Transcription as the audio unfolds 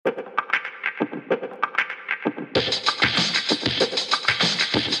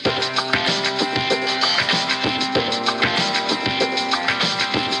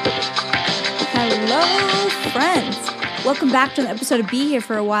welcome back to the episode of Be Here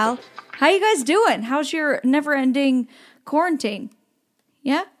for a While. How you guys doing? How's your never-ending quarantine?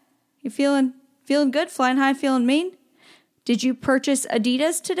 Yeah? You feeling good? Flying high, feeling mean? Did you purchase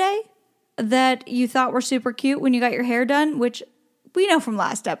Adidas today that you thought were super cute when you got your hair done? Which we know from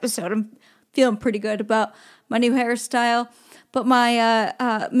last episode. I'm feeling pretty good about my new hairstyle. But my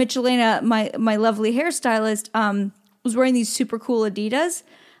Michelena, my lovely hairstylist, was wearing these super cool Adidas.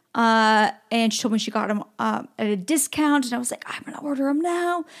 And she told me she got them at a discount, and I was like, I'm gonna order them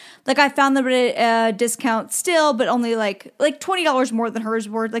now. Like, I found them at a discount still, but only like $20 more than hers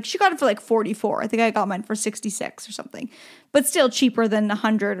were. Like, she got it for like $44. I think I got mine for $66 or something, but still cheaper than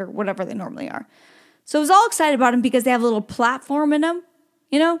 $100 or whatever they normally are. So I was all excited about them because they have a little platform in them,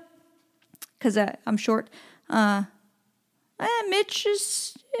 you know, because I'm short. Mitch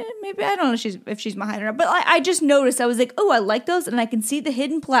is maybe, I don't know if she's my height or not, but I just noticed, I was like, oh, I like those, and I can see the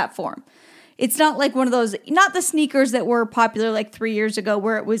hidden platform. It's not like one of those, not the sneakers that were popular like 3 years ago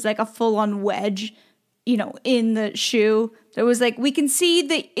where it was like a full-on wedge, you know, in the shoe. There was like, we can see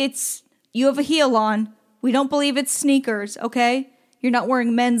that you have a heel on. We don't believe it's sneakers, okay? You're not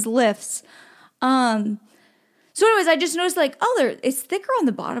wearing men's lifts. So anyways, I just noticed like, oh, it's thicker on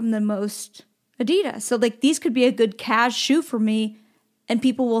the bottom than most Adidas. So like, these could be a good cash shoe for me, and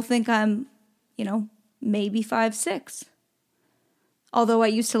people will think I'm, you know, maybe 5'6". Although I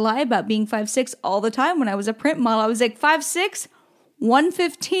used to lie about being 5'6" all the time when I was a print model. I was like 5'6",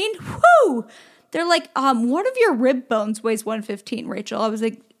 115. Whoo! They're like, one of your rib bones weighs 115, Rachel. I was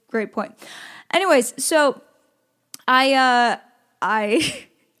like, great point. Anyways, so I've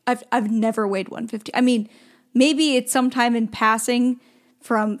never weighed 150. I mean, maybe it's sometime in passing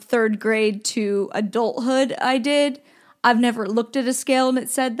from third grade to adulthood I did. I've never looked at a scale and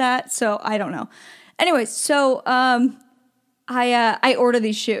it said that, so I don't know. Anyways, so I ordered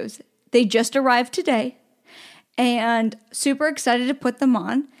these shoes. They just arrived today, and super excited to put them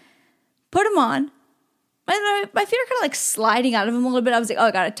on. Put them on. My feet are kind of like sliding out of them a little bit. I was like, oh,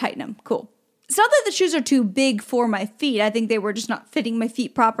 I gotta tighten them. Cool. It's not that the shoes are too big for my feet. I think they were just not fitting my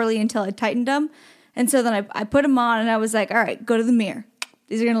feet properly until I tightened them. And so then I put them on, and I was like, all right, go to the mirror.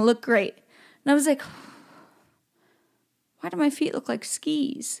 These are going to look great. And I was like, why do my feet look like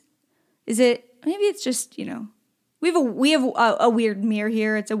skis? Maybe it's just, you know, we have a weird mirror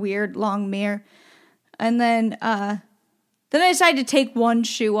here. It's a weird long mirror. And then I decided to take one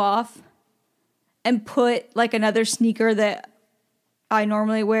shoe off and put like another sneaker that I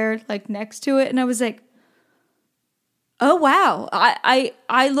normally wear like next to it. And I was like, oh, wow.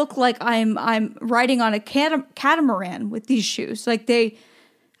 I look like I'm riding on a catamaran with these shoes. Like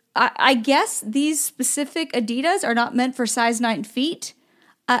I guess these specific Adidas are not meant for size 9 feet.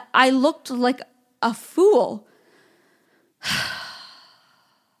 I looked like a fool.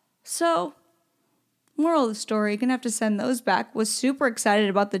 So, moral of the story, you're going to have to send those back. Was super excited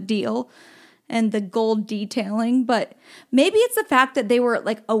about the deal and the gold detailing, but maybe it's the fact that they were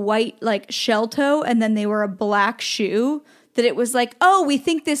like a white like shell toe and then they were a black shoe, that it was like, oh, we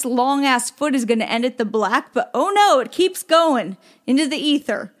think this long ass foot is going to end at the black, but oh no, it keeps going into the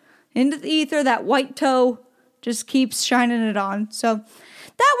ether. That white toe just keeps shining it on. So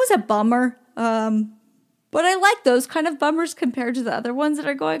that was a bummer. But I like those kind of bummers compared to the other ones that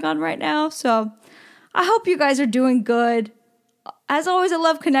are going on right now. So I hope you guys are doing good. As always, I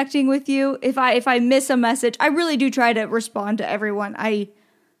love connecting with you. If I miss a message, I really do try to respond to everyone. I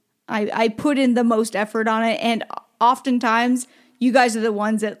put in the most effort on it, and oftentimes you guys are the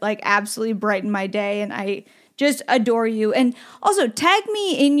ones that like absolutely brighten my day, and I just adore you. And also tag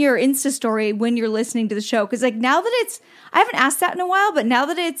me in your Insta story when you're listening to the show, because like now that I haven't asked that in a while, but now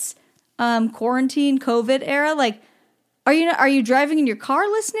that it's quarantine COVID era, like are you driving in your car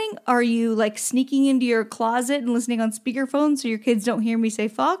listening? Are you like sneaking into your closet and listening on speakerphone so your kids don't hear me say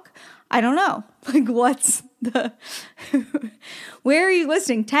fuck? I don't know. Like, what's the where are you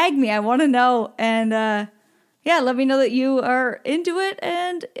listening? Tag me. I want to know. And yeah, let me know that you are into it,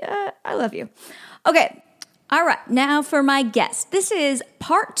 and I love you. Okay. All right, now for my guest. This is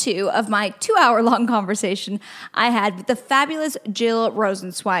part 2 of my 2-hour-long conversation I had with the fabulous Jill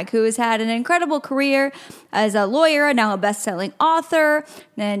Rosensweig, who has had an incredible career as a lawyer, now a best-selling author,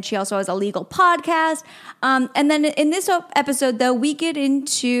 and she also has a legal podcast. And then in this episode, though, we get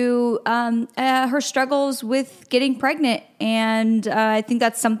into her struggles with getting pregnant, and I think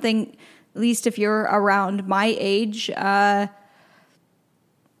that's something, at least if you're around my age, we're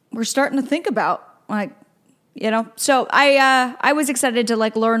starting to think about, like, you know, so I was excited to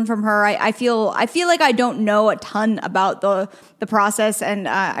like learn from her. I feel like I don't know a ton about the process, and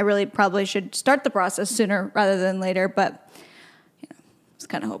I really probably should start the process sooner rather than later. But you know, was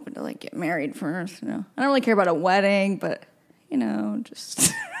kind of hoping to like get married first. I don't really care about a wedding, but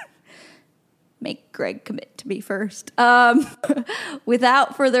just make Greg commit to me first.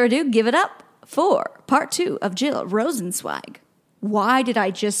 Without further ado, give it up for part 2 of Jill Rosensweig. Why did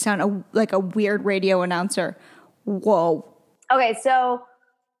I just sound like a weird radio announcer? Whoa. Okay, so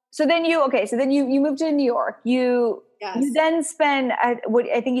then you moved to New York. You then spend I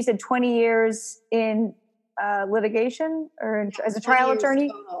think you said 20 years in litigation or as a trial attorney.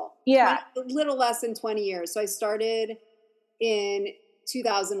 Total. Yeah, a little less than 20 years. So I started in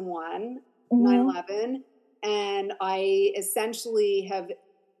 2001, 9/11, and I essentially have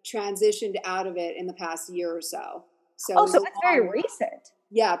transitioned out of it in the past year or so. So it's very recent.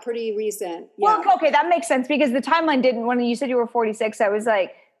 Yeah, pretty recent. Yeah. Well, okay, that makes sense because the timeline didn't. When you said you were 46, I was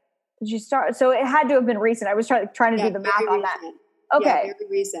like, did you start? So it had to have been recent. I was trying to do the math on that. Okay, yeah, very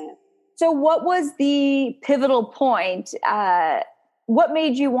recent. So what was the pivotal point? What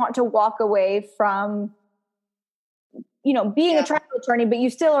made you want to walk away from, being a trial attorney, but you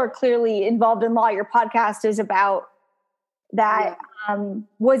still are clearly involved in law? Your podcast is about that. Yeah.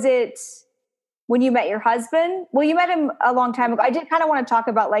 Was it when you met your husband? Well, you met him a long time ago. I did kind of want to talk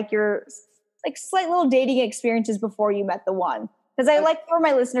about like your like slight little dating experiences before you met the one. Because I like for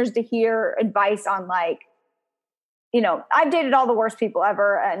my listeners to hear advice on like, I've dated all the worst people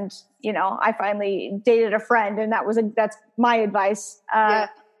ever. And, I finally dated a friend and that's my advice.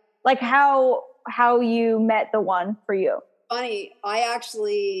 Like how you met the one for you. Funny.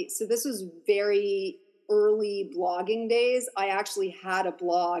 So this was very early blogging days. I actually had a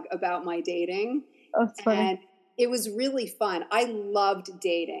blog about my dating. Oh, that's funny. And it was really fun. I loved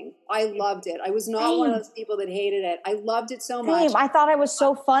dating. I loved it. I was not one of those people that hated it. I loved it so much. I thought I was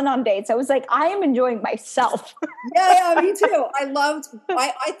so fun on dates. I was like, I am enjoying myself. Yeah, me too.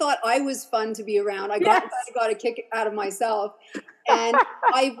 I thought I was fun to be around. I got a kick out of myself. And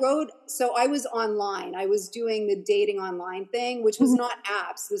I was online. I was doing the dating online thing, which was not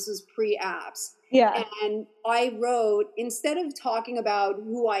apps. This was pre-apps. Yeah. And I wrote, instead of talking about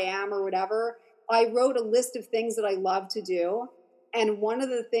who I am or whatever, I wrote a list of things that I love to do. And one of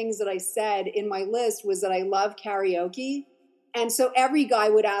the things that I said in my list was that I love karaoke. And so every guy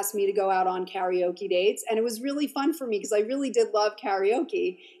would ask me to go out on karaoke dates. And it was really fun for me because I really did love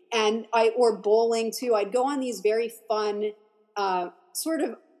karaoke or bowling too. I'd go on these very fun, sort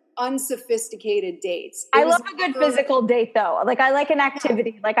of unsophisticated dates. I love a good physical date though. Like I like an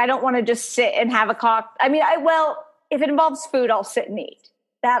activity. Like I don't want to just sit and have a cock. I mean, if it involves food, I'll sit and eat.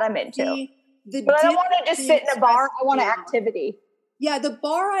 That I'm into. But I don't want to just sit in a bar. I want an activity. Yeah, the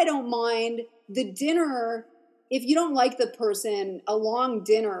bar I don't mind. The dinner, if you don't like the person, a long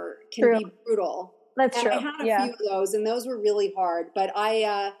dinner can be brutal. That's true. I had a few of those, and those were really hard. But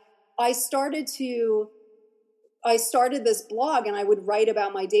I started this blog, and I would write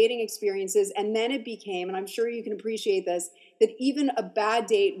about my dating experiences, and then it became, and I'm sure you can appreciate this, that even a bad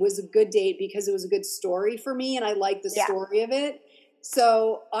date was a good date because it was a good story for me, and I liked the story of it.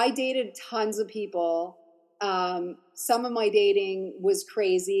 So I dated tons of people. Some of my dating was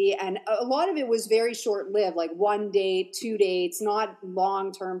crazy, and a lot of it was very short-lived, like 1 date, 2 dates, not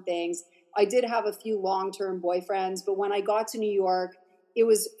long-term things. I did have a few long-term boyfriends, but when I got to New York, it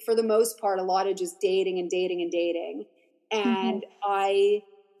was, for the most part, a lot of just dating and dating and dating. And I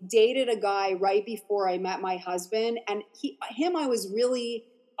dated a guy right before I met my husband, and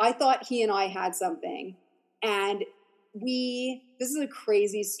I thought he and I had something. And this is a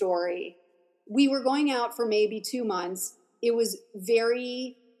crazy story. We were going out for maybe 2 months. It was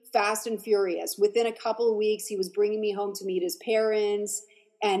very fast and furious. Within a couple of weeks, he was bringing me home to meet his parents.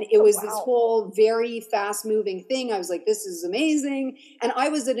 And it was this whole very fast moving thing. I was like, this is amazing. And I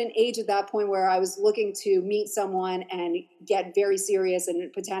was at an age at that point where I was looking to meet someone and get very serious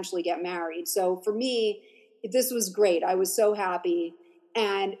and potentially get married. So for me, this was great. I was so happy.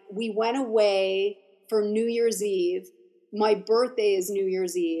 And we went away for New Year's Eve. My birthday is New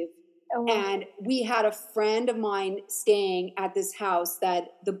Year's Eve. Oh, wow. And we had a friend of mine staying at this house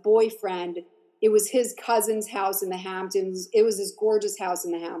that the boyfriend, it was his cousin's house in the Hamptons. It was this gorgeous house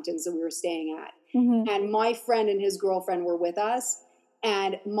in the Hamptons that we were staying at. And my friend and his girlfriend were with us.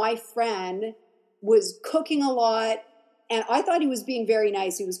 And my friend was cooking a lot. And I thought he was being very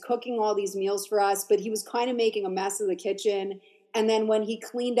nice. He was cooking all these meals for us, but he was kind of making a mess of the kitchen. And then when he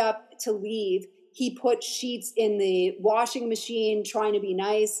cleaned up to leave, he put sheets in the washing machine, trying to be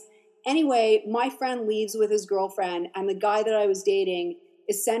nice. Anyway, my friend leaves with his girlfriend, and the guy that I was dating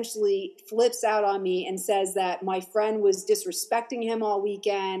essentially flips out on me and says that my friend was disrespecting him all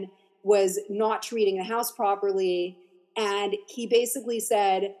weekend, was not treating the house properly. And he basically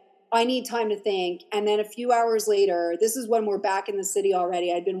said, I need time to think. And then a few hours later, this is when we're back in the city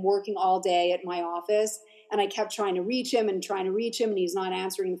already. I'd been working all day at my office, and I kept trying to reach him, and he's not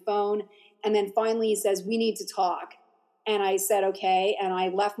answering the phone. And then finally he says, we need to talk. And I said, okay. And I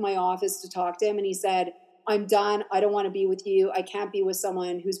left my office to talk to him. And he said, I'm done. I don't want to be with you. I can't be with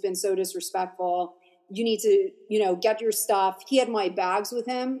someone who's been so disrespectful. You need to, get your stuff. He had my bags with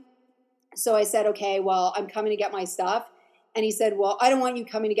him. So I said, okay, well, I'm coming to get my stuff. And he said, well, I don't want you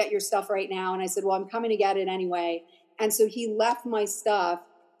coming to get your stuff right now. And I said, well, I'm coming to get it anyway. And so he left my stuff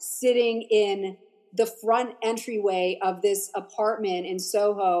sitting in the front entryway of this apartment in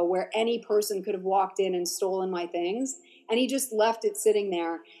Soho where any person could have walked in and stolen my things. And he just left it sitting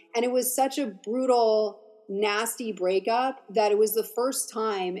there. And it was such a brutal, nasty breakup that it was the first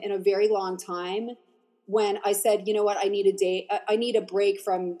time in a very long time when I said, you know what, I need a break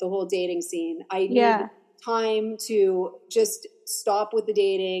from the whole dating scene. I need time to just stop with the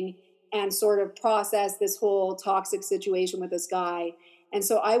dating and sort of process this whole toxic situation with this guy. And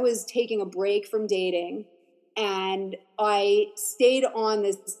so I was taking a break from dating, and I stayed on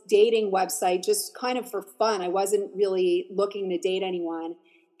this dating website just kind of for fun. I wasn't really looking to date anyone.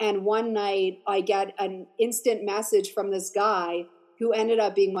 And one night I get an instant message from this guy who ended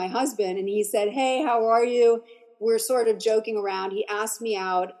up being my husband. And he said, hey, how are you? We're sort of joking around. He asked me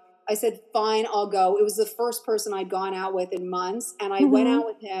out. I said, fine, I'll go. It was the first person I'd gone out with in months. And I went out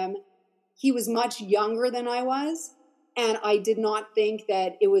with him. He was much younger than I was. And I did not think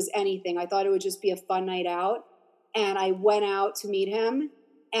that it was anything. I thought it would just be a fun night out. And I went out to meet him.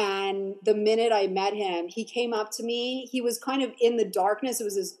 And the minute I met him, he came up to me. He was kind of in the darkness. It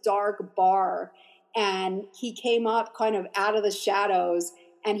was this dark bar. And he came up kind of out of the shadows.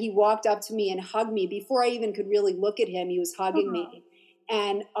 And he walked up to me and hugged me. Before I even could really look at him, he was hugging me.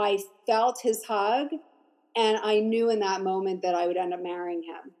 And I felt his hug. And I knew in that moment that I would end up marrying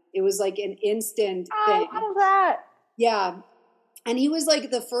him. It was like an instant thing. I love that. Yeah. And he was like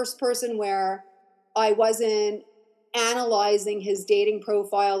the first person where I wasn't analyzing his dating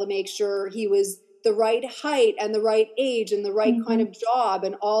profile to make sure he was the right height and the right age and the right kind of job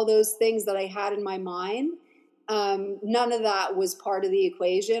and all those things that I had in my mind. None of that was part of the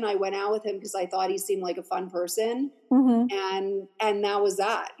equation. I went out with him because I thought he seemed like a fun person. And that was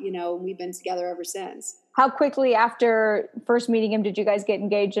that, we've been together ever since. How quickly after first meeting him did you guys get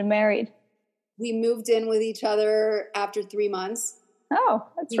engaged and married? We moved in with each other after 3 months. Oh,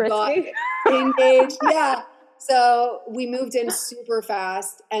 that's risky. Got engaged. Yeah. So we moved in super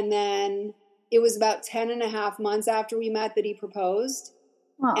fast. And then it was about 10 and a half months after we met that he proposed.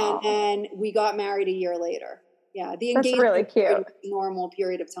 Aww. And then we got married a year later. Yeah. The That's engagement really cute. was a normal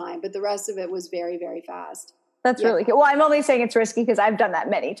period of time, but the rest of it was very, very fast. That's really cute. Well, I'm only saying it's risky because I've done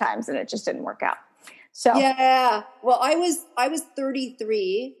that many times and it just didn't work out. So yeah. Well, I was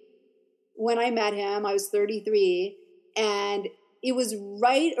 33 when I met him. I was 33, and it was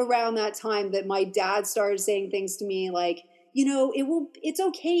right around that time that my dad started saying things to me like, it's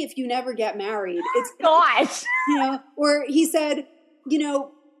okay if you never get married. It's gosh, or he said,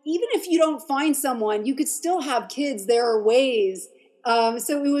 even if you don't find someone, you could still have kids. There are ways.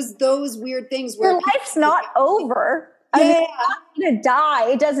 So it was those weird things where your life's not over. I mean, you're not going to die.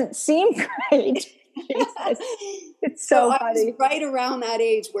 It doesn't seem great. Jesus. It's so funny. I was right around that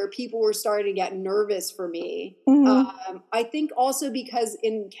age where people were starting to get nervous for me. I think also because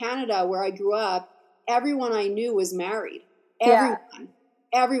in Canada where I grew up, everyone I knew was married.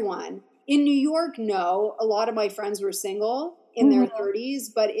 Everyone. In New York, no. A lot of my friends were single in their 30s,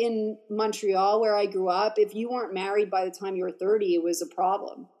 but in Montreal where I grew up, if you weren't married by the time you were 30, it was a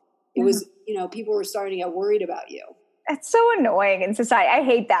problem. It was, people were starting to get worried about you. It's so annoying in society. I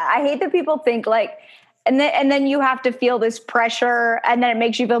hate that. I hate that people think like, and then you have to feel this pressure and then it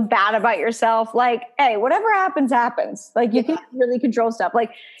makes you feel bad about yourself. Like, hey, whatever happens, happens. Like you can't really control stuff.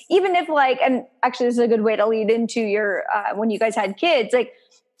 Like even if and actually this is a good way to lead into your, when you guys had kids, like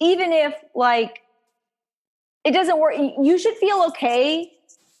even if it doesn't work, you should feel okay,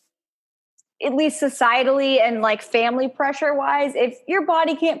 at least societally and like family pressure wise. If your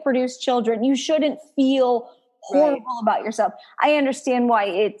body can't produce children, you shouldn't feel horrible about yourself. I understand why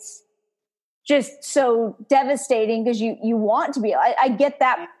it's just so devastating because you want to be. I get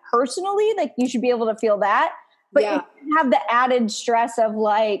that personally. Like you should be able to feel that, but if you have the added stress of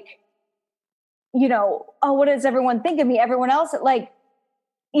like, oh, what does everyone think of me? Everyone else, like,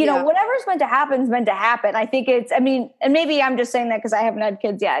 whatever's meant to happen is meant to happen. I think and maybe I'm just saying that because I haven't had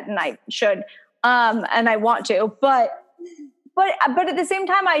kids yet, and I should, and I want to, but at the same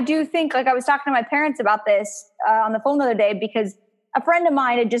time, I do think, like I was talking to my parents about this on the phone the other day because a friend of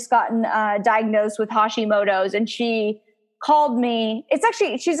mine had just gotten diagnosed with Hashimoto's, and she called me.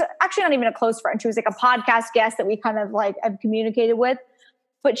 She's actually not even a close friend. She was like a podcast guest that we kind of like have communicated with,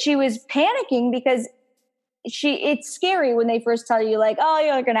 but she was panicking because it's scary when they first tell you like, oh,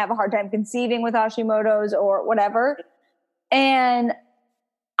 you're going to have a hard time conceiving with Hashimoto's or whatever. And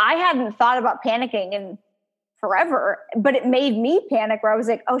I hadn't thought about panicking in forever, but it made me panic where I was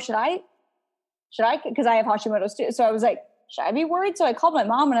like, oh, should I, because I have Hashimoto's too. So I was like, should I be worried? So I called my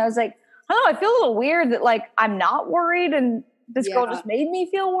mom and I was like, I don't know, I feel a little weird that like, I'm not worried. And this girl just made me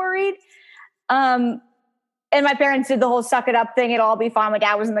feel worried. And my parents did the whole suck it up thing. It'll all be fine. My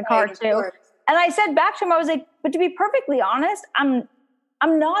dad was in the car too. And I said back to him, I was like, but to be perfectly honest, I'm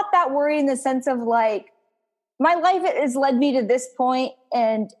not that worried in the sense of like, my life has led me to this point,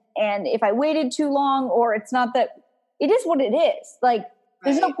 and if I waited too long, or it's not that, it is what it is. Like,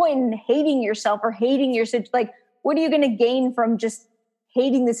 there's no point in hating yourself or hating your like, what are you going to gain from just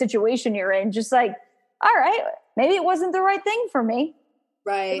hating the situation you're in? Just like, all right, maybe it wasn't the right thing for me.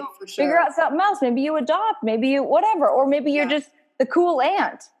 Right, for sure. Figure out something else. Maybe you adopt, maybe you whatever, or maybe you're just the cool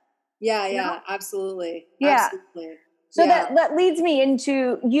aunt. Yeah, you know? Absolutely. Yeah. Absolutely. So that leads me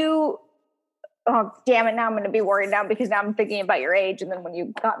into you. Oh, damn it. Now I'm going to be worried now because now I'm thinking about your age and then when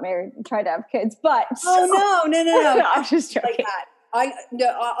you got married and tried to have kids. But no. I was just joking. Like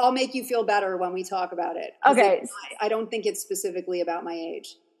that. I'll make you feel better when we talk about it. Okay. I don't think it's specifically about my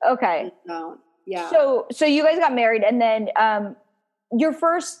age. Okay. No. Yeah. So you guys got married and then your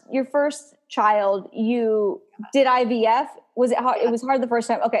first child, you did IVF. Was it hard? It was hard the first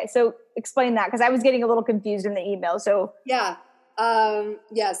time. Okay. So explain that because I was getting a little confused in the email. So yeah.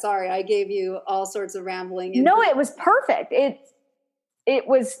 Sorry, I gave you all sorts of rambling. No, it was perfect. It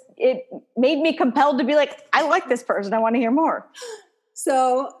made me compelled to be like, I like this person. I want to hear more.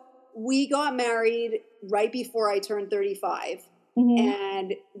 So we got married right before I turned 35. Mm-hmm.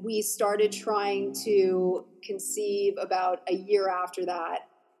 And we started trying to conceive about a year after that.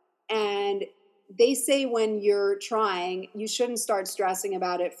 And they say when you're trying, you shouldn't start stressing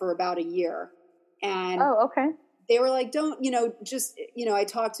about it for about a year. And okay. They were like, don't, I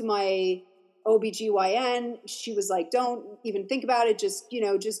talked to my OBGYN. She was like, don't even think about it. Just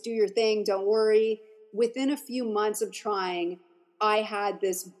do your thing. Don't worry. Within a few months of trying, I had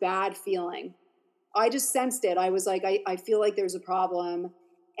this bad feeling. I just sensed it. I was like, I feel like there's a problem.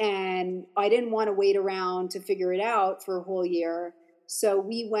 And I didn't want to wait around to figure it out for a whole year. So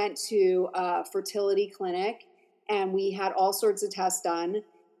we went to a fertility clinic and we had all sorts of tests done.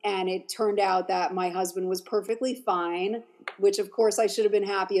 And it turned out that my husband was perfectly fine, which of course I should have been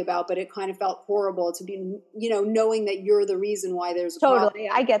happy about, but it kind of felt horrible to be, knowing that you're the reason why there's a problem. Totally.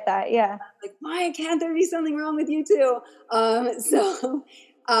 I get that. Yeah. Like, why can't there be something wrong with you too?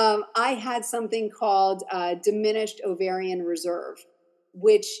 I had something called diminished ovarian reserve,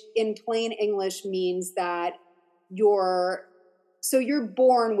 which in plain English means that you're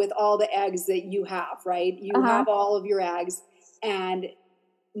born with all the eggs that you have, right? You have all of your eggs, and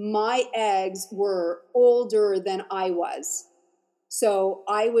my eggs were older than I was. So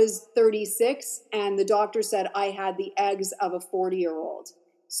I was 36 and the doctor said I had the eggs of a 40-year-old.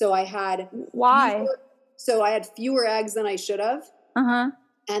 So I had fewer eggs than I should have.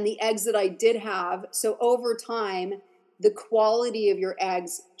 And the eggs that I did have, so over time, the quality of your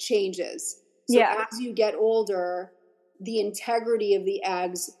eggs changes. So as you get older, the integrity of the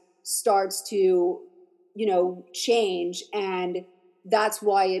eggs starts to, change, and that's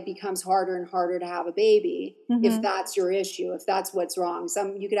why it becomes harder and harder to have a baby if that's your issue, if that's what's wrong.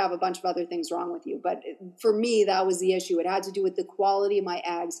 You could have a bunch of other things wrong with you, but for me, that was the issue. It had to do with the quality of my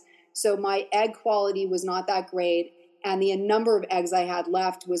eggs. So my egg quality was not that great, and the number of eggs I had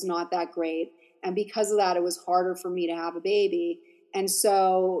left was not that great. And because of that, it was harder for me to have a baby. And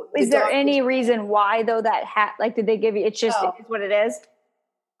so is there any reason why though did they give you, it's just it's what it is?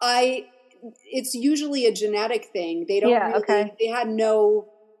 It's usually a genetic thing. They don't they had no,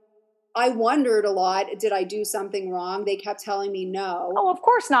 I wondered a lot. Did I do something wrong? They kept telling me no. Oh, of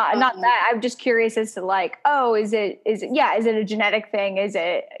course not. Not that. I'm just curious as to like, is it a genetic thing? Is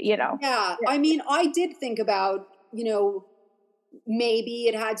it, Yeah. I mean, I did think about, maybe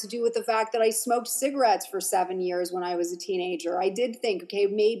it had to do with the fact that I smoked cigarettes for 7 years when I was a teenager. I did think, okay,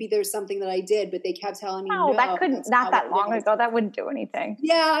 maybe there's something that I did, but they kept telling me no. That couldn't, not that long ago. That wouldn't do anything.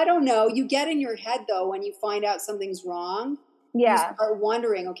 Yeah, I don't know. You get in your head though, when you find out something's wrong, you start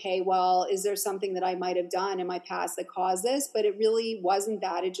wondering, okay, well, is there something that I might have done in my past that caused this? But it really wasn't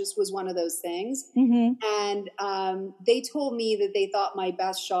that. It just was one of those things. And they told me that they thought my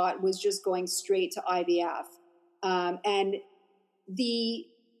best shot was just going straight to IVF. And the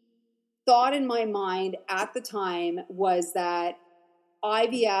thought in my mind at the time was that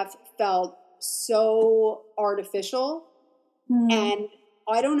IVF felt so artificial And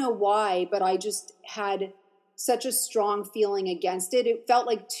I don't know why, but I just had such a strong feeling against it. It felt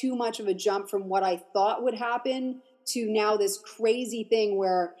like too much of a jump from what I thought would happen to now this crazy thing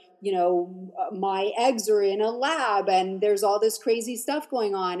where, my eggs are in a lab and there's all this crazy stuff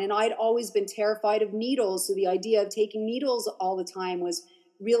going on. And I'd always been terrified of needles. So the idea of taking needles all the time was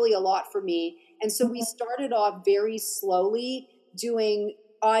really a lot for me. And so we started off very slowly doing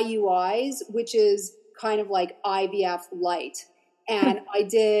IUIs, which is kind of like IVF light. And I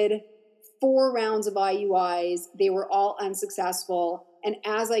did 4 rounds of IUIs. They were all unsuccessful. And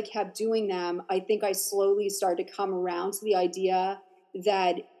as I kept doing them, I think I slowly started to come around to the idea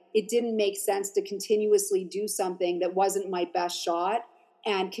that it didn't make sense to continuously do something that wasn't my best shot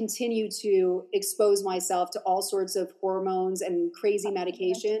and continue to expose myself to all sorts of hormones and crazy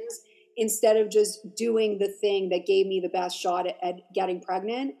medications instead of just doing the thing that gave me the best shot at getting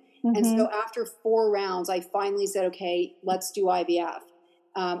pregnant. And so after 4 rounds, I finally said, okay, let's do IVF.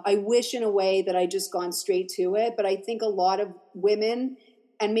 I wish in a way that I just gone straight to it, but I think a lot of women,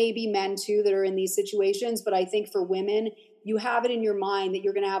 and maybe men too, that are in these situations, but I think for women, you have it in your mind that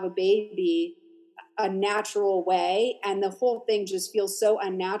you're going to have a baby a natural way, and the whole thing just feels so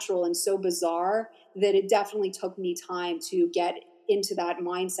unnatural and so bizarre that it definitely took me time to get into that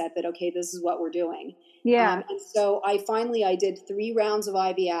mindset that, okay, this is what we're doing. And so I did 3 rounds of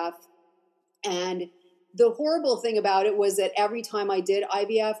IVF, and the horrible thing about it was that every time I did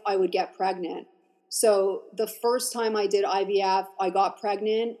IVF, I would get pregnant. So the first time I did IVF, I got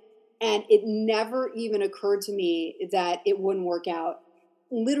pregnant, and it never even occurred to me that it wouldn't work out.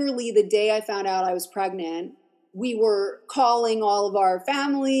 Literally the day I found out I was pregnant, we were calling all of our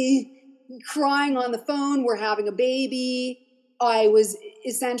family, crying on the phone, we're having a baby. I was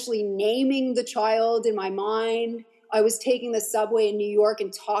essentially naming the child in my mind. I was taking the subway in New York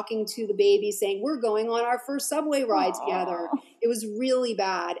and talking to the baby saying, we're going on our first subway ride together. It was really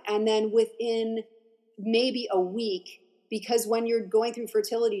bad. And then within maybe a week, because when you're going through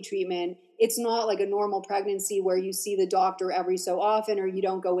fertility treatment, it's not like a normal pregnancy where you see the doctor every so often or you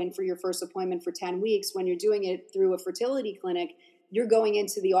don't go in for your first appointment for 10 weeks. When you're doing it through a fertility clinic, you're going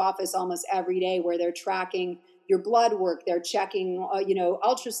into the office almost every day where they're tracking your blood work, they're checking,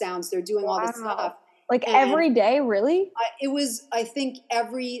 ultrasounds, they're doing all this stuff. Like every day, really? I think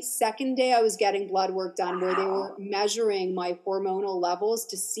every second day I was getting blood work done where they were measuring my hormonal levels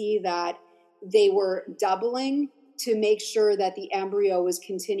to see that they were doubling to make sure that the embryo was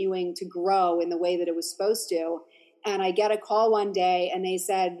continuing to grow in the way that it was supposed to. And I get a call one day and they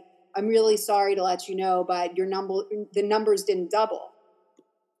said, I'm really sorry to let you know, but the numbers didn't double.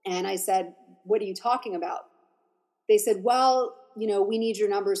 And I said, what are you talking about? They said, well, we need your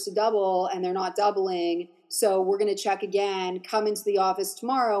numbers to double and they're not doubling. So we're going to check again, come into the office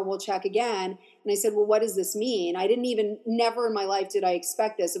tomorrow, we'll check again. And I said, well, what does this mean? Never in my life did I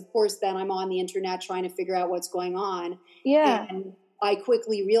expect this. Of course, then I'm on the internet trying to figure out what's going on. Yeah. And I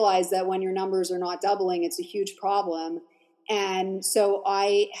quickly realized that when your numbers are not doubling, it's a huge problem. And so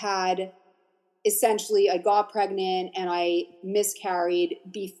I got pregnant and I miscarried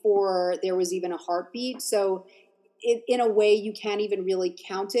before there was even a heartbeat. So in a way, you can't even really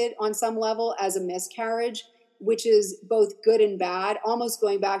count it on some level as a miscarriage, which is both good and bad. Almost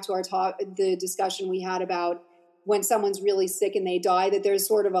going back to the discussion we had about when someone's really sick and they die, that there's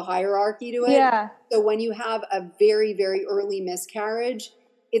sort of a hierarchy to it. Yeah. So when you have a very, very early miscarriage,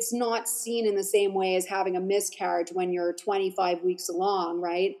 it's not seen in the same way as having a miscarriage when you're 25 weeks along,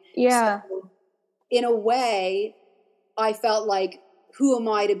 right? Yeah. So in a way, I felt like, who am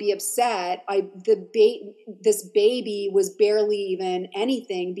I to be upset? This baby was barely even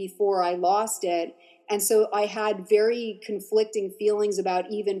anything before I lost it. And so I had very conflicting feelings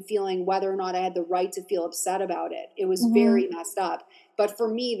about even feeling whether or not I had the right to feel upset about it. It was very messed up. But for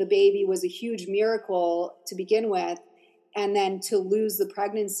me, the baby was a huge miracle to begin with. And then to lose the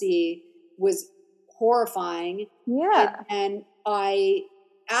pregnancy was horrifying. Yeah. And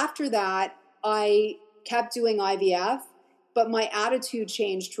after that, I kept doing IVF. But my attitude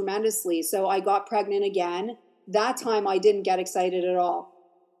changed tremendously. So I got pregnant again. That time I didn't get excited at all.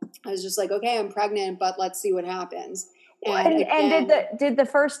 I was just like, okay, I'm pregnant, but let's see what happens. And did the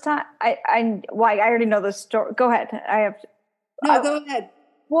first time I already know the story. Go ahead. Go ahead.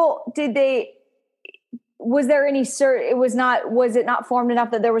 Well, was there any was it not formed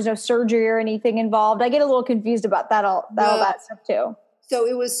enough that there was no surgery or anything involved? I get a little confused about all that stuff too. So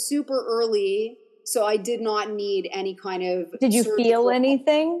it was super early. So I did not need any kind of. Did you feel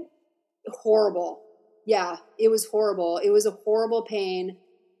anything? Horrible. Yeah, it was horrible. It was a horrible pain,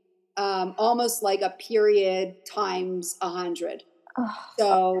 almost like a period times 100.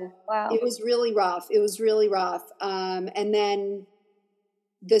 So wow. it was really rough. It was really rough. And then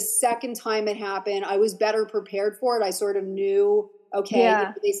the second time it happened, I was better prepared for it. I sort of knew, okay,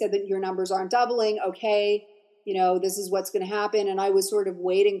 Yeah. they said that your numbers aren't doubling. Okay, this is what's going to happen. And I was sort of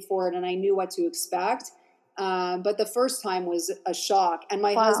waiting for it and I knew what to expect. But the first time was a shock. And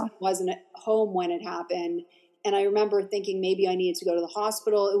my husband wasn't at home when it happened. And I remember thinking maybe I needed to go to the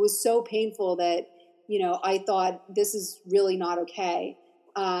hospital. It was so painful that, I thought this is really not okay.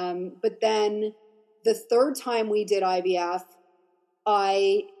 But then the third time we did IVF,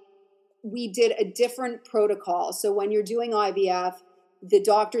 we did a different protocol. So when you're doing IVF, the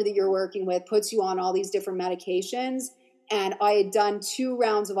doctor that you're working with puts you on all these different medications. And I had done 2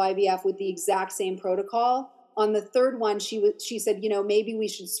 rounds of IVF with the exact same protocol. On the third one, she said, maybe we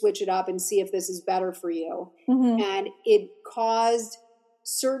should switch it up and see if this is better for you. Mm-hmm. And it caused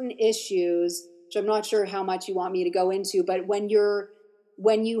certain issues, which I'm not sure how much you want me to go into, but when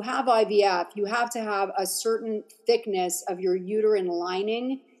you have IVF, you have to have a certain thickness of your uterine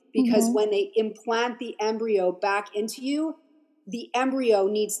lining, because when they implant the embryo back into you, the embryo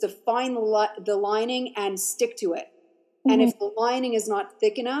needs to find the lining and stick to it. And if the lining is not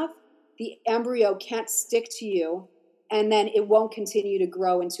thick enough, the embryo can't stick to you, and then it won't continue to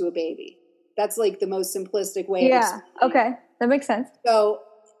grow into a baby. That's like the most simplistic way of explaining it. Okay. That makes sense. So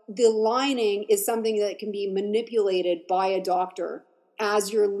the lining is something that can be manipulated by a doctor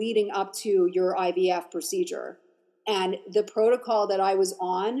as you're leading up to your IVF procedure. And the protocol that I was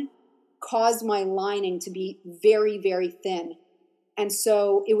on caused my lining to be very, very thin. And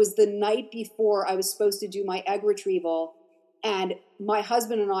so it was the night before I was supposed to do my egg retrieval. And my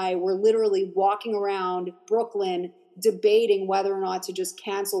husband and I were literally walking around Brooklyn debating whether or not to just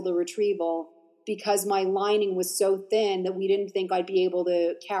cancel the retrieval, because my lining was so thin that we didn't think I'd be able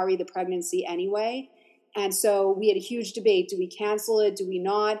to carry the pregnancy anyway. And so we had a huge debate. Do we cancel it? Do we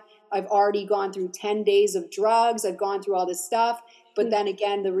not? I've already gone through 10 days of drugs. I've gone through all this stuff. But then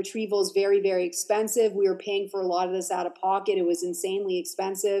again, the retrieval is very, very expensive. We were paying for a lot of this out of pocket. It was insanely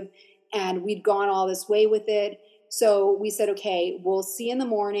expensive. And we'd gone all this way with it. So we said, okay, we'll see in the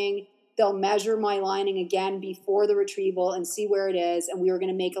morning. They'll measure my lining again before the retrieval and see where it is. And we were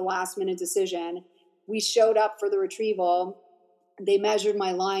going to make a last minute decision. We showed up for the retrieval. They measured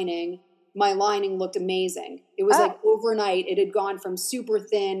my lining. My lining looked amazing. It was like overnight. It had gone from super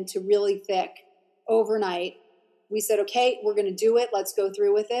thin to really thick overnight. We said, okay, we're going to do it. Let's go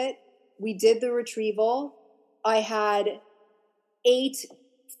through with it. We did the retrieval. I had 8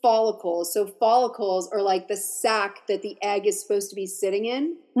 follicles. So follicles are like the sac that the egg is supposed to be sitting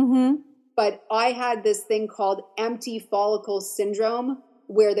in. Mm-hmm. But I had this thing called empty follicle syndrome,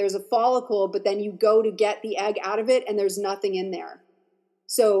 where there's a follicle, but then you go to get the egg out of it and there's nothing in there.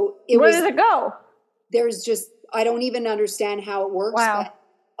 So where does it go? There's just, I don't even understand how it works. Wow. But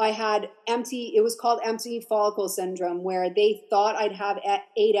I had it was called empty follicle syndrome, where they thought I'd have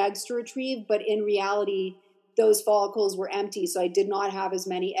 8 eggs to retrieve, but in reality, those follicles were empty. So I did not have as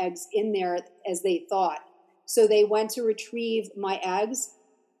many eggs in there as they thought. So they went to retrieve my eggs.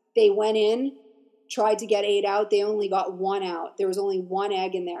 They went in, tried to get 8 out. They only got 1 out. There was only 1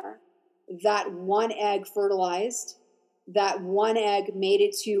 egg in there. That 1 egg fertilized. That 1 egg made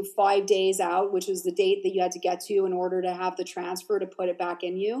it to 5 days out, which was the date that you had to get to in order to have the transfer to put it back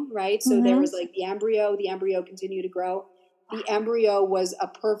in you, right? So there was like the embryo continued to grow. The embryo was a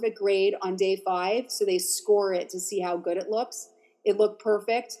perfect grade on day 5. So they score it to see how good it looks. It looked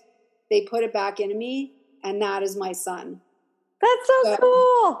perfect. They put it back into me, and that is my son. That's so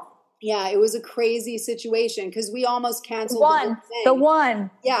cool. Yeah, it was a crazy situation because we almost canceled the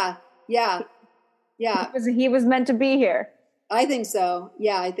one. Yeah. He was meant to be here. I think so.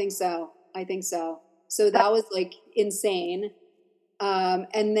 Yeah, I think so. So that was like insane.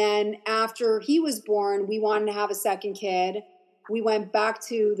 And then after he was born, we wanted to have a second kid. We went back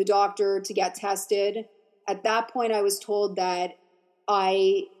to the doctor to get tested. At that point, I was told that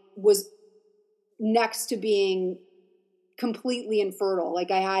I was next to being completely infertile.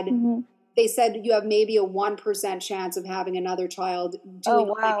 Like I had, they said you have maybe a 1% chance of having another child doing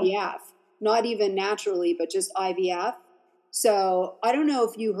IVF. Not even naturally, but just IVF. So I don't know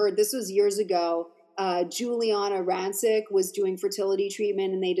if you heard, this was years ago, Juliana Rancic was doing fertility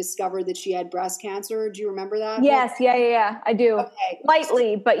treatment and they discovered that she had breast cancer. Do you remember that? Yes. Yeah. I do. Okay.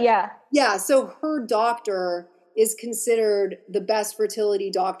 Lightly, but yeah. Yeah. So her doctor is considered the best fertility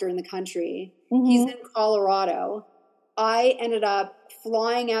doctor in the country. He's in Colorado. I ended up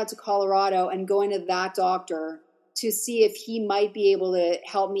flying out to Colorado and going to that doctor to see if he might be able to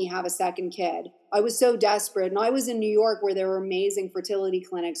help me have a second kid. I was so desperate. And I was in New York where there were amazing fertility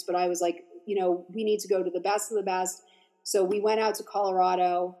clinics, but I was like, we need to go to the best of the best. So we went out to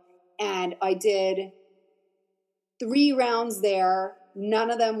Colorado, and I did 3 rounds there.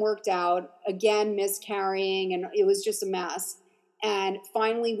 None of them worked out. Again, miscarrying, and it was just a mess. And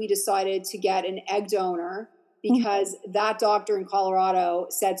finally, we decided to get an egg donor because that doctor in Colorado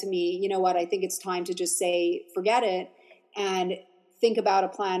said to me, you know what, I think it's time to just say, forget it, and think about a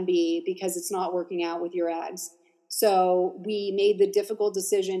plan B because it's not working out with your eggs. So we made the difficult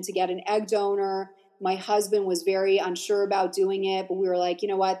decision to get an egg donor. My husband was very unsure about doing it, but we were like, you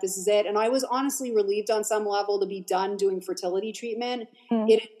know what, this is it. And I was honestly relieved on some level to be done doing fertility treatment.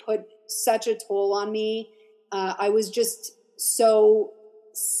 It had put such a toll on me. I was just so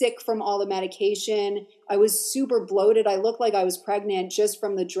sick from all the medication. I was super bloated. I looked like I was pregnant just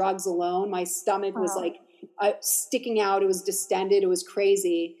from the drugs alone. My stomach was like sticking out. It was distended. It was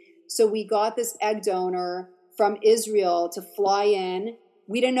crazy. So we got this egg donor from Israel to fly in.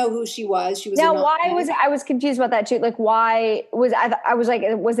 We didn't know who she was. She was now. I was confused about that too. Like, why was I was like,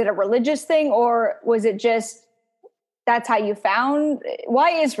 was it a religious thing or was it just that's how you found?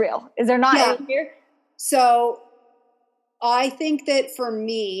 Why Israel? Is there not any here? So I think that for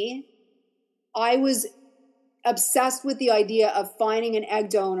me, I was obsessed with the idea of finding an egg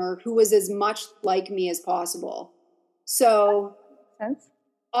donor who was as much like me as possible. So Sense.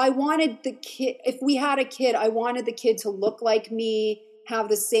 I wanted the kid, if we had a kid, I wanted the kid to look like me, have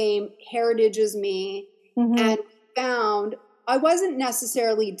the same heritage as me. And found, I wasn't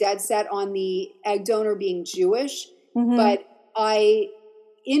necessarily dead set on the egg donor being Jewish, but I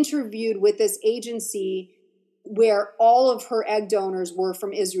interviewed with this agency where all of her egg donors were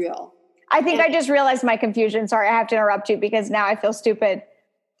from Israel. I think I just realized my confusion. Sorry, I have to interrupt you because now I feel stupid.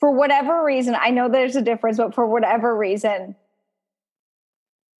 For whatever reason, I know there's a difference, but for whatever reason,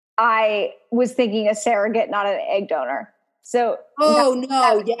 I was thinking a surrogate, not an egg donor. So,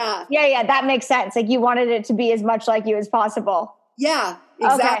 that makes sense. Like you wanted it to be as much like you as possible. Yeah,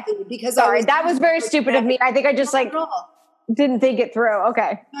 exactly. Okay. Because sorry, that was very stupid of me. I think I just didn't think it through.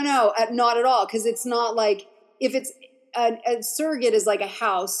 Okay. No, not at all. Because it's not like if it's a surrogate is like a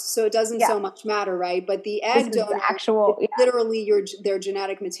house, so it doesn't so much matter, right? But the egg donor is literally their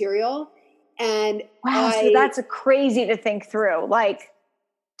genetic material. And so that's crazy to think through. Like,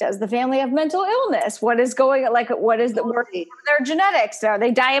 does the family have mental illness? What is going on? Like, what is their genetics? Are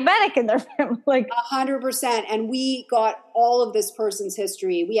they diabetic in their family? Like 100%. And we got all of this person's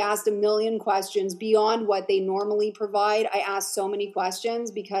history. We asked a million questions beyond what they normally provide. I asked so many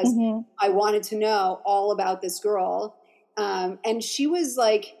questions because I wanted to know all about this girl. And she was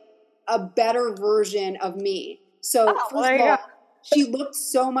like a better version of me. So first of all, she looked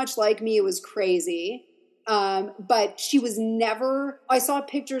so much like me. It was crazy. But she was never, I saw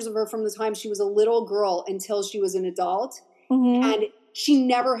pictures of her from the time she was a little girl until she was an adult. And she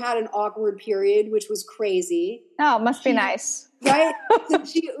never had an awkward period, which was crazy. Oh, must be nice. Right? So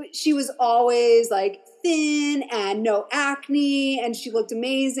she was always like thin and no acne. And she looked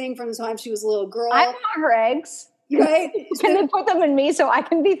amazing from the time she was a little girl. I want her eggs. Right? Can they put them in me so I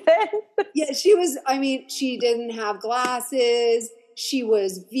can be thin? Yeah, she didn't have glasses. She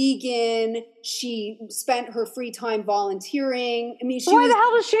was vegan. She spent her free time volunteering. I mean, why the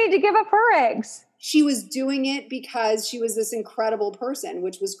hell does she need to give up her eggs? She was doing it because she was this incredible person,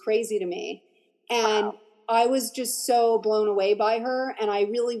 which was crazy to me. And I was just so blown away by her, and I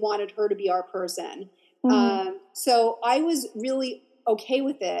really wanted her to be our person. So I was really okay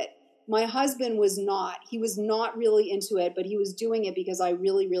with it. My husband was not. He was not really into it, but he was doing it because I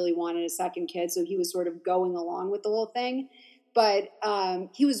really, really wanted a second kid. So he was sort of going along with the whole thing. But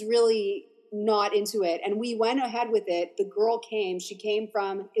he was really not into it. And we went ahead with it. The girl came. She came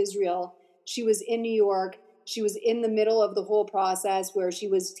from Israel. She was in New York. She was in the middle of the whole process where she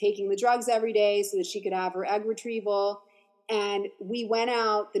was taking the drugs every day so that she could have her egg retrieval. And we went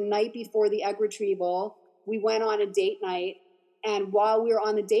out the night before the egg retrieval. We went on a date night. And while we were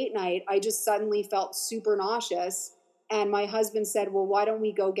on the date night, I just suddenly felt super nauseous. And my husband said, well, why don't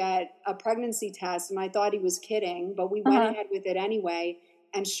we go get a pregnancy test? And I thought he was kidding, but we went ahead with it anyway.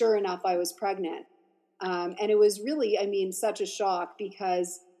 And sure enough, I was pregnant. And it was really, such a shock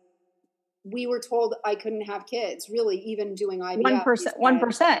because we were told I couldn't have kids, really, even doing IVF.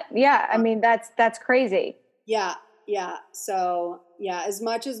 1%. Yeah. That's crazy. Yeah. Yeah. So yeah, as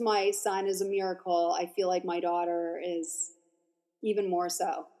much as my son is a miracle, I feel like my daughter is even more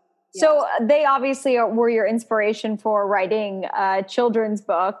so. Yeah. So they obviously were your inspiration for writing a children's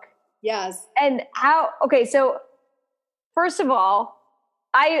book. Yes. And so first of all,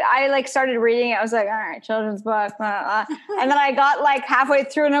 I started reading it. I was like, all right, children's book. And then I got like halfway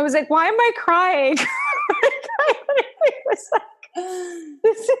through and I was like, why am I crying? It was like,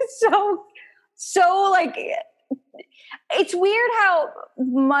 this is so like it's weird how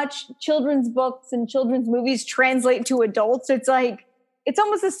much children's books and children's movies translate to adults. It's like, it's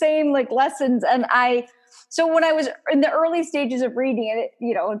almost the same like lessons. And so when I was in the early stages of reading it,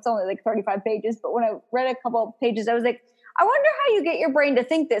 you know, it's only like 35 pages, but when I read a couple of pages, I was like, I wonder how you get your brain to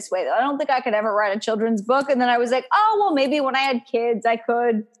think this way. I don't think I could ever write a children's book. And then I was like, oh, well, maybe when I had kids, I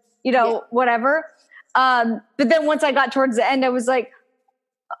could, you know, whatever. But then once I got towards the end, I was like,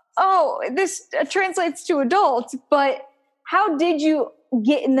 oh, this translates to adults. But how did you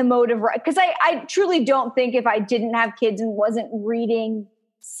get in the mode of, because I truly don't think if I didn't have kids and wasn't reading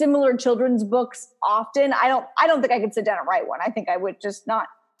similar children's books often, I don't think I could sit down and write one. I think I would just not.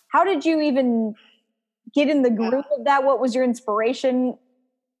 How did you even get in the group of that? What was your inspiration?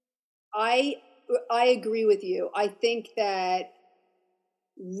 I agree with you. I think that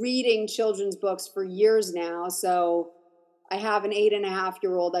reading children's books for years now, so I have an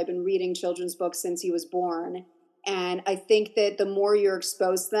 8.5-year-old. I've been reading children's books since he was born. And I think that the more you're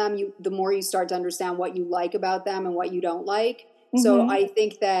exposed to them, the more you start to understand what you like about them and what you don't like. Mm-hmm. So I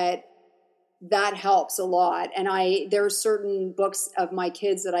think that helps a lot. And there are certain books of my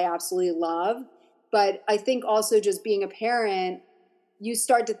kids that I absolutely love. But I think also just being a parent, you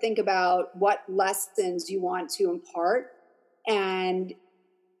start to think about what lessons you want to impart. And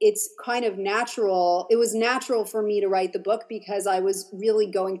it's kind of natural. It was natural for me to write the book because I was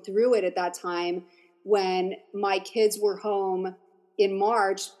really going through it at that time when my kids were home in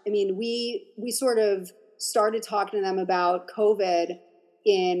March. I mean, we sort of started talking to them about COVID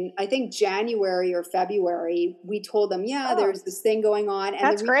in, I think, January or February. We told them, there's this thing going on. And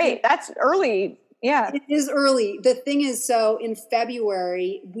that's great. That's early. Yeah. It is early. The thing is, so in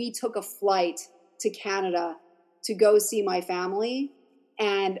February, we took a flight to Canada to go see my family.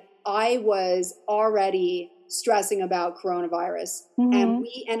 And I was already stressing about coronavirus. Mm-hmm. And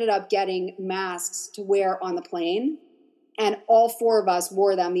we ended up getting masks to wear on the plane. And all 4 of us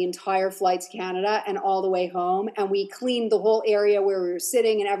wore them the entire flight to Canada and all the way home. And we cleaned the whole area where we were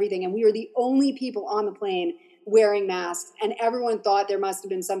sitting and everything. And we were the only people on the plane wearing masks, and everyone thought there must have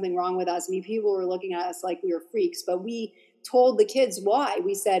been something wrong with us. I mean, people were looking at us like we were freaks, but we told the kids why.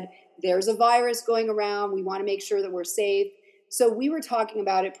 We said, there's a virus going around. We want to make sure that we're safe. So we were talking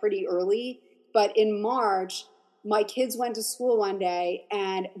about it pretty early, but in March, my kids went to school one day,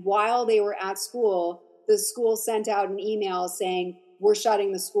 and while they were at school, the school sent out an email saying, we're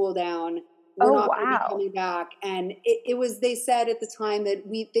shutting the school down. We're not going to be coming back. And it was, they said at the time that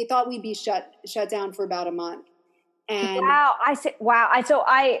they thought we'd be shut down for about a month. And I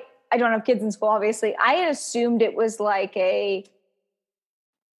don't have kids in school, obviously. I had assumed it was like a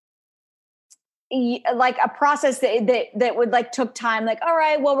process that would like took time. Like, all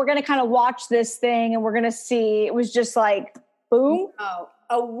right, well, we're going to kind of watch this thing and we're going to see. It was just like, boom. No,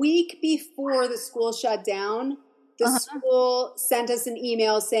 a week before the school shut down, the school sent us an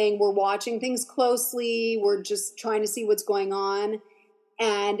email saying, we're watching things closely. We're just trying to see what's going on.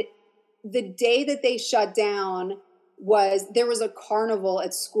 And the day that they shut down, there was a carnival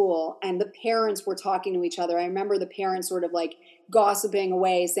at school, and the parents were talking to each other. I remember the parents sort of like gossiping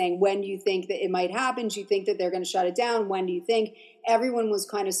away, saying, when do you think that it might happen? Do you think that they're going to shut it down? When do you think? Everyone was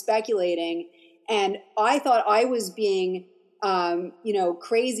kind of speculating. And I thought I was being,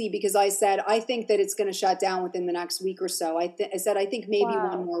 crazy because I said, I think that it's going to shut down within the next week or so. I said, I think maybe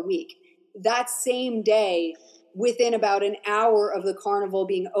one more week. That same day, within about an hour of the carnival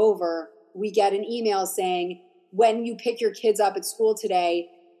being over, we get an email saying, when you pick your kids up at school today,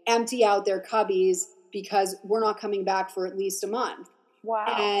 empty out their cubbies because we're not coming back for at least a month. Wow.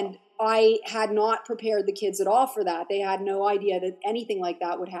 And I had not prepared the kids at all for that. They had no idea that anything like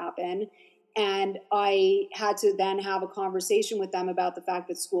that would happen. And I had to then have a conversation with them about the fact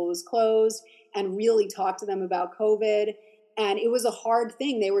that school was closed and really talk to them about COVID. And it was a hard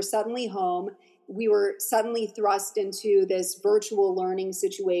thing. They were suddenly home. We were suddenly thrust into this virtual learning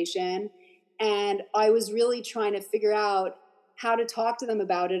situation. And I was really trying to figure out how to talk to them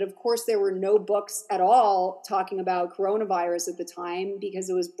about it. Of course, there were no books at all talking about coronavirus at the time because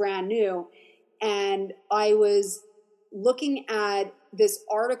it was brand new. And I was looking at this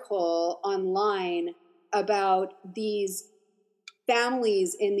article online about these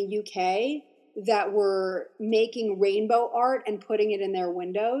families in the UK that were making rainbow art and putting it in their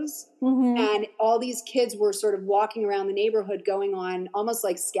windows. Mm-hmm. And all these kids were sort of walking around the neighborhood going on almost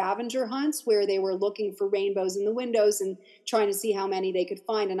like scavenger hunts where they were looking for rainbows in the windows and trying to see how many they could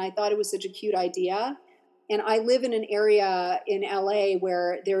find. And I thought it was such a cute idea. And I live in an area in LA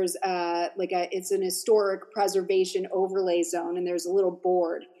where there's it's an historic preservation overlay zone, and there's a little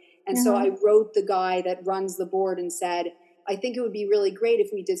board. And so I wrote the guy that runs the board and said, I think it would be really great if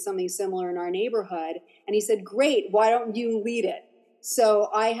we did something similar in our neighborhood. And he said, great, why don't you lead it? So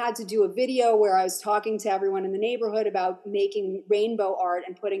I had to do a video where I was talking to everyone in the neighborhood about making rainbow art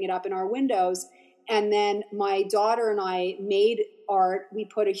and putting it up in our windows. And then my daughter and I made art. We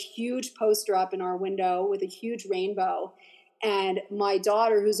put a huge poster up in our window with a huge rainbow. And my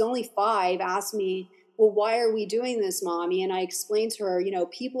daughter, who's only 5, asked me, well, why are we doing this, Mommy? And I explained to her, you know,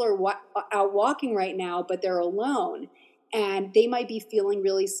 people are out walking right now, but they're alone and they might be feeling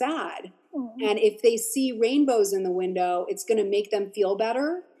really sad. Mm-hmm. And if they see rainbows in the window, it's going to make them feel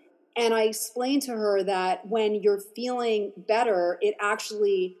better. And I explained to her that when you're feeling better, it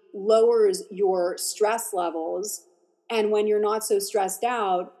actually lowers your stress levels. And when you're not so stressed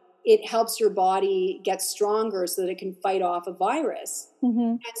out, it helps your body get stronger so that it can fight off a virus. Mm-hmm.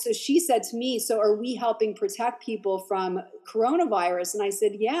 And so she said to me, so are we helping protect people from coronavirus? And I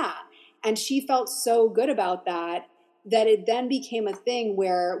said, yeah. And she felt so good about that it then became a thing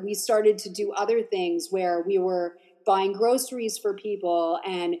where we started to do other things where we were buying groceries for people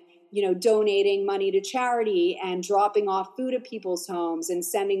and, you know, donating money to charity and dropping off food at people's homes and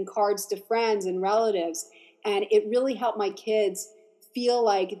sending cards to friends and relatives. And it really helped my kids feel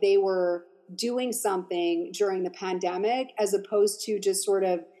like they were doing something during the pandemic as opposed to just sort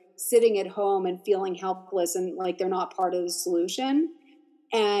of sitting at home and feeling helpless and like they're not part of the solution.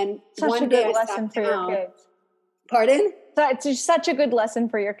 And such a good lesson for your kids. Pardon? So it's just such a good lesson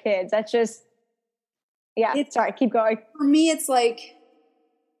for your kids. That's just, sorry, keep going. For me, it's like,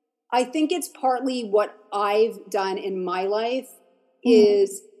 I think it's partly what I've done in my life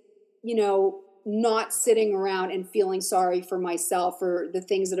is, you know, not sitting around and feeling sorry for myself for the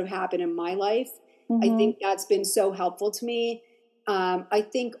things that have happened in my life. Mm-hmm. I think that's been so helpful to me. I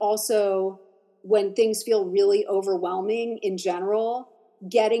think also when things feel really overwhelming in general,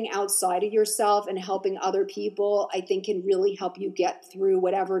 getting outside of yourself and helping other people, I think can really help you get through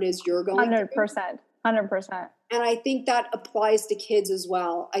whatever it is you're going 100%, through. 100%. And I think that applies to kids as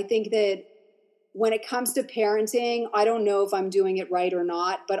well. I think that when it comes to parenting, I don't know if I'm doing it right or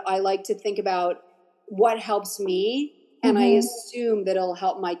not, but I like to think about what helps me, and I assume that it'll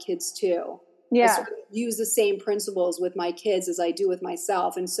help my kids too. Yeah. I sort of use the same principles with my kids as I do with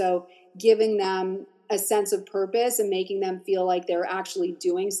myself. And so giving them a sense of purpose and making them feel like they're actually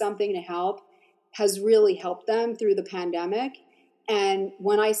doing something to help has really helped them through the pandemic. And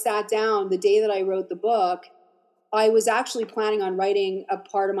when I sat down the day that I wrote the book, I was actually planning on writing a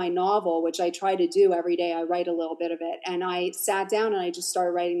part of my novel, which I try to do every day. I write a little bit of it. And I sat down and I just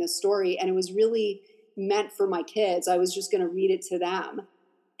started writing this story. And it was really meant for my kids. I was just going to read it to them.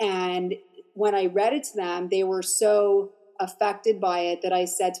 And when I read it to them, they were so affected by it that I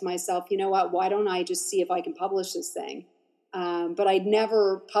said to myself, you know what, why don't I just see if I can publish this thing? But I'd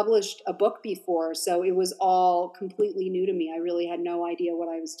never published a book before. So it was all completely new to me. I really had no idea what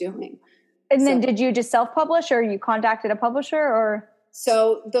I was doing. And then did you just self-publish or you contacted a publisher or?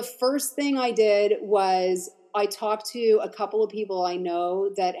 So the first thing I did was I talked to a couple of people I know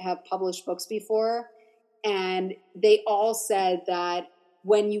that have published books before. And they all said that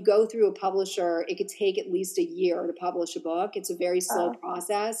when you go through a publisher, it could take at least a year to publish a book. It's a very slow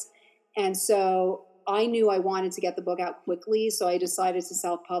process. And so I knew I wanted to get the book out quickly. So I decided to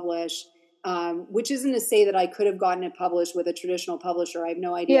self-publish, which isn't to say that I could have gotten it published with a traditional publisher. I have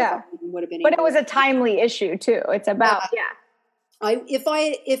no idea if I would have been able. But it was a timely issue too. It's about, If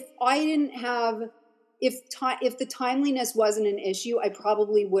the timeliness wasn't an issue, I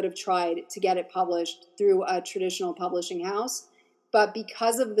probably would have tried to get it published through a traditional publishing house. But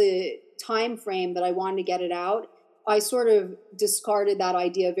because of the time frame that I wanted to get it out, I sort of discarded that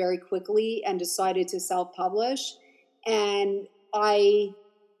idea very quickly and decided to self-publish. And I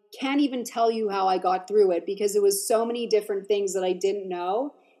can't even tell you how I got through it because it was so many different things that I didn't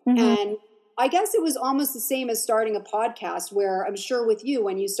know. Mm-hmm. And I guess it was almost the same as starting a podcast where I'm sure with you,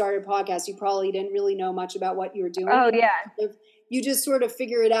 when you started a podcast, you probably didn't really know much about what you were doing. Oh, yeah. You just sort of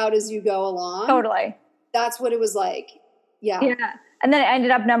figure it out as you go along. Totally. That's what it was like. Yeah. Yeah. And then it ended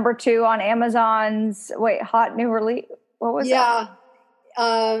up number 2 on Amazon's, hot new release. What was that?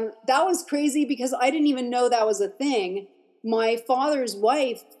 Yeah. That was crazy because I didn't even know that was a thing. My father's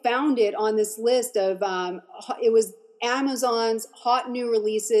wife found it on this list of, it was Amazon's hot new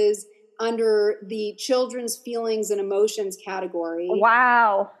releases under the children's feelings and emotions category.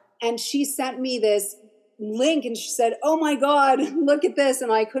 Wow. And she sent me this link and she said, oh my God, look at this.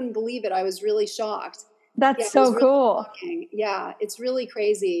 And I couldn't believe it. I was really shocked. That's so cool. Really yeah, it's really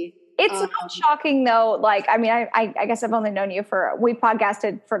crazy. It's not shocking though. Like, I mean, I guess I've only known you we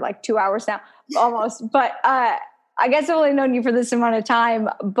podcasted for like 2 hours now, almost. But I guess I've only known you for this amount of time,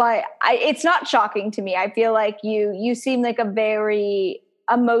 but it's not shocking to me. I feel like you seem like a very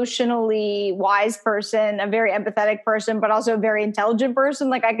emotionally wise person, a very empathetic person, but also a very intelligent person.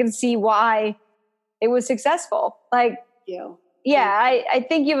 Like I can see why it was successful. Like, yeah, I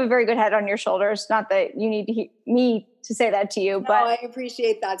think you have a very good head on your shoulders. Not that you need me to say that to you, no, but I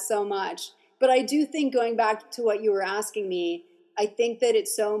appreciate that so much. But I do think, going back to what you were asking me, I think that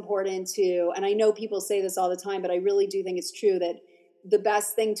it's so important to, and I know people say this all the time, but I really do think it's true, that the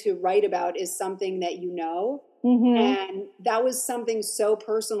best thing to write about is something that you know. Mm-hmm. And that was something so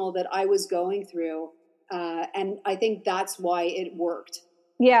personal that I was going through. And I think that's why it worked.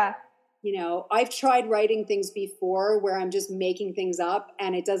 Yeah. You know, I've tried writing things before where I'm just making things up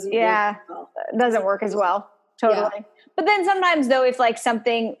and it doesn't work well. It doesn't work as well. Totally. Yeah. But then sometimes though, if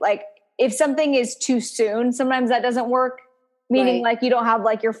something is too soon, sometimes that doesn't work. Meaning like you don't have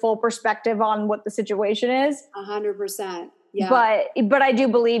like your full perspective on what the situation is. 100%. Yeah. But I do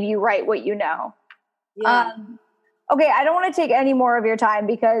believe you write what you know. Yeah. Okay. I don't want to take any more of your time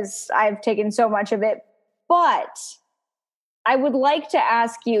because I've taken so much of it, but I would like to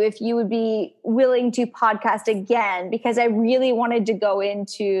ask you if you would be willing to podcast again, because I really wanted to go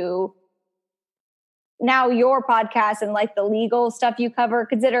into now your podcast and like the legal stuff you cover,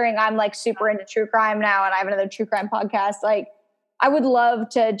 considering I'm like super into true crime now and I have another true crime podcast. Like I would love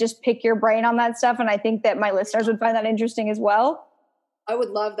to just pick your brain on that stuff. And I think that my listeners would find that interesting as well. I would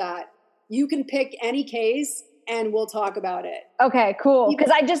love that. You can pick any case and we'll talk about it. Okay, cool.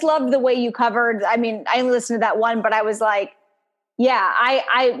 Because I just loved the way you covered. I mean, I only listened to that one, but I was like, yeah,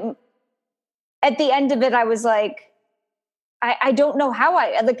 I at the end of it, I was like, I don't know how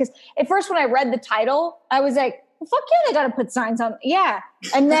because at first when I read the title, I was like, well, fuck yeah, they got to put signs on. Yeah.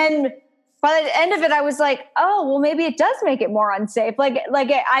 And then by the end of it, I was like, oh, well, maybe it does make it more unsafe.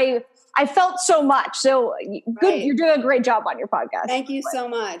 I felt so much. So good. You're doing a great job on your podcast. Thank you so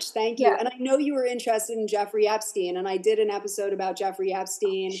much. Thank you. Yeah. And I know you were interested in Jeffrey Epstein, and I did an episode about Jeffrey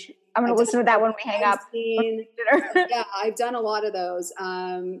Epstein. I'm going to listen to that when we hang up. Yeah, I've done a lot of those.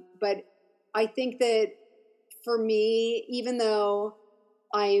 But I think that for me, even though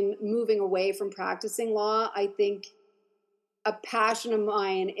I'm moving away from practicing law, I think a passion of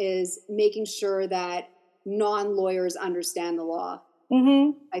mine is making sure that non-lawyers understand the law.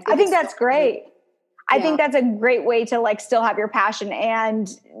 Mm-hmm. I think that's great. I think that's a great way to like still have your passion and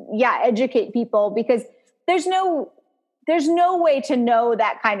educate people, because there's no way to know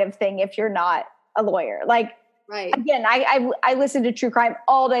that kind of thing if you're not a lawyer. Like, again, I listen to true crime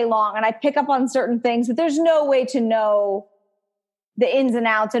all day long and I pick up on certain things, but there's no way to know the ins and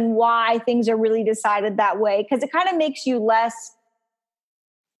outs and why things are really decided that way. Cause it kind of makes you less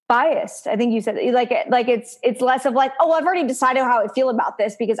biased. I think you said it's less of like, oh, I've already decided how I feel about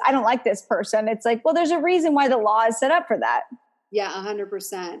this because I don't like this person. It's like, well, there's a reason why the law is set up for that. Yeah.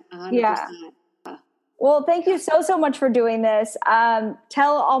 100%. Yeah. Well, thank you so much for doing this.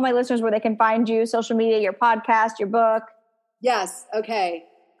 Tell all my listeners where they can find you, social media, your podcast, your book. Yes. Okay.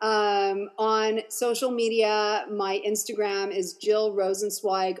 On social media, my Instagram is Jill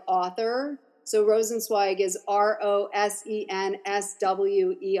Rosensweig author. So Rosensweig is Rosensweig.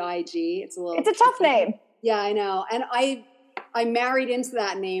 It's a tough name. Yeah, I know. And I married into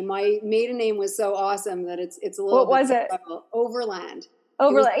that name. My maiden name was so awesome that it's a little. What was it? Overland.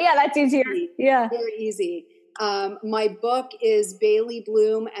 Yeah, that's easier. Yeah. Very easy. My book is Bailey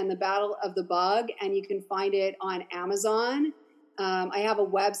Bloom and the Battle of the Bug, and you can find it on Amazon. I have a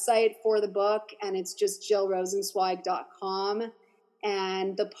website for the book, and it's just jillrosensweig.com.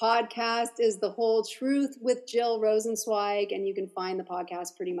 And the podcast is The Whole Truth with Jill Rosensweig, and you can find the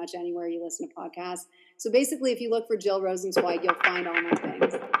podcast pretty much anywhere you listen to podcasts. So basically, if you look for Jill Rosensweig, you'll find all my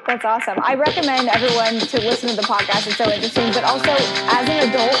things. That's awesome. I recommend everyone to listen to the podcast. It's so interesting. But also, as an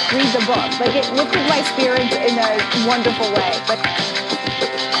adult, read the book. Like, it lifted my spirits in a wonderful way. But